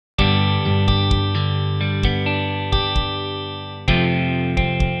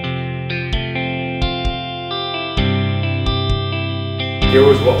here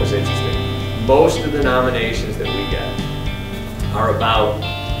was what was interesting. Most of the nominations that we get are about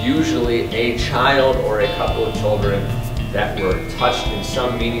usually a child or a couple of children that were touched in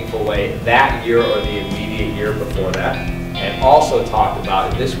some meaningful way that year or the immediate year before that, and also talked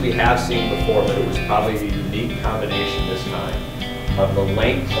about, and this we have seen before, but it was probably a unique combination this time, of the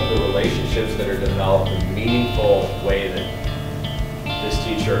length of the relationships that are developed in a meaningful way that this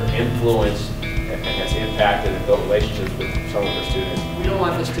teacher influenced and has impacted and built relationships with some of her students. We don't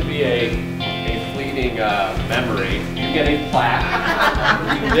want this to be a fleeting memory. You get a plaque.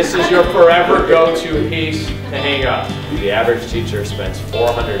 This is your forever go-to piece to hang up. The average teacher spends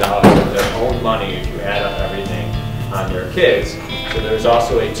 $400 of their own money if you add up everything on their kids. So there's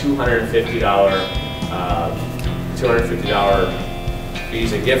also a $250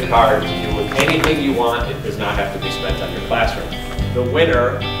 Visa gift card to do with anything you want. It does not have to be spent on your classroom. The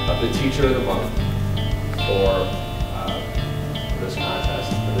winner of the Teacher of the Month for this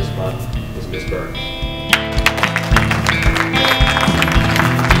contest for this month is Ms. Burns.